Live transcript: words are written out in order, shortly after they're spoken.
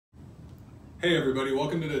Hey everybody,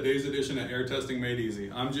 welcome to today's edition of Air Testing Made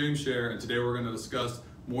Easy. I'm James Scher, and today we're going to discuss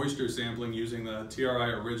moisture sampling using the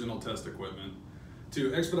TRI original test equipment.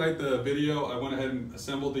 To expedite the video, I went ahead and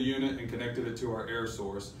assembled the unit and connected it to our air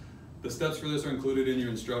source. The steps for this are included in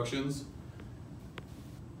your instructions.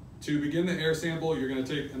 To begin the air sample, you're going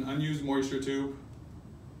to take an unused moisture tube,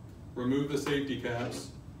 remove the safety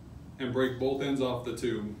caps, and break both ends off the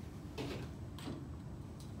tube.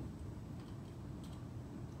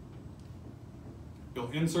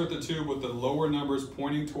 You'll insert the tube with the lower numbers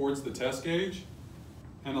pointing towards the test gauge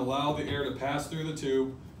and allow the air to pass through the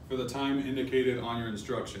tube for the time indicated on your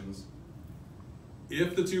instructions.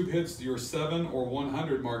 If the tube hits your 7 or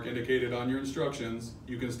 100 mark indicated on your instructions,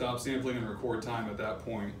 you can stop sampling and record time at that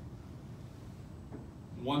point.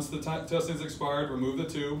 Once the test is expired, remove the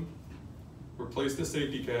tube, replace the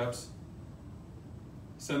safety caps,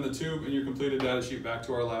 send the tube and your completed data sheet back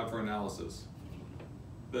to our lab for analysis.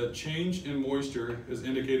 The change in moisture is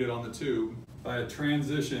indicated on the tube by a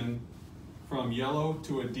transition from yellow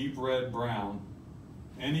to a deep red brown.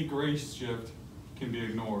 Any gray shift can be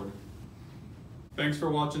ignored. Thanks for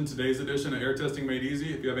watching today's edition of Air Testing Made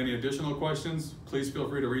Easy. If you have any additional questions, please feel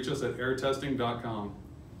free to reach us at airtesting.com.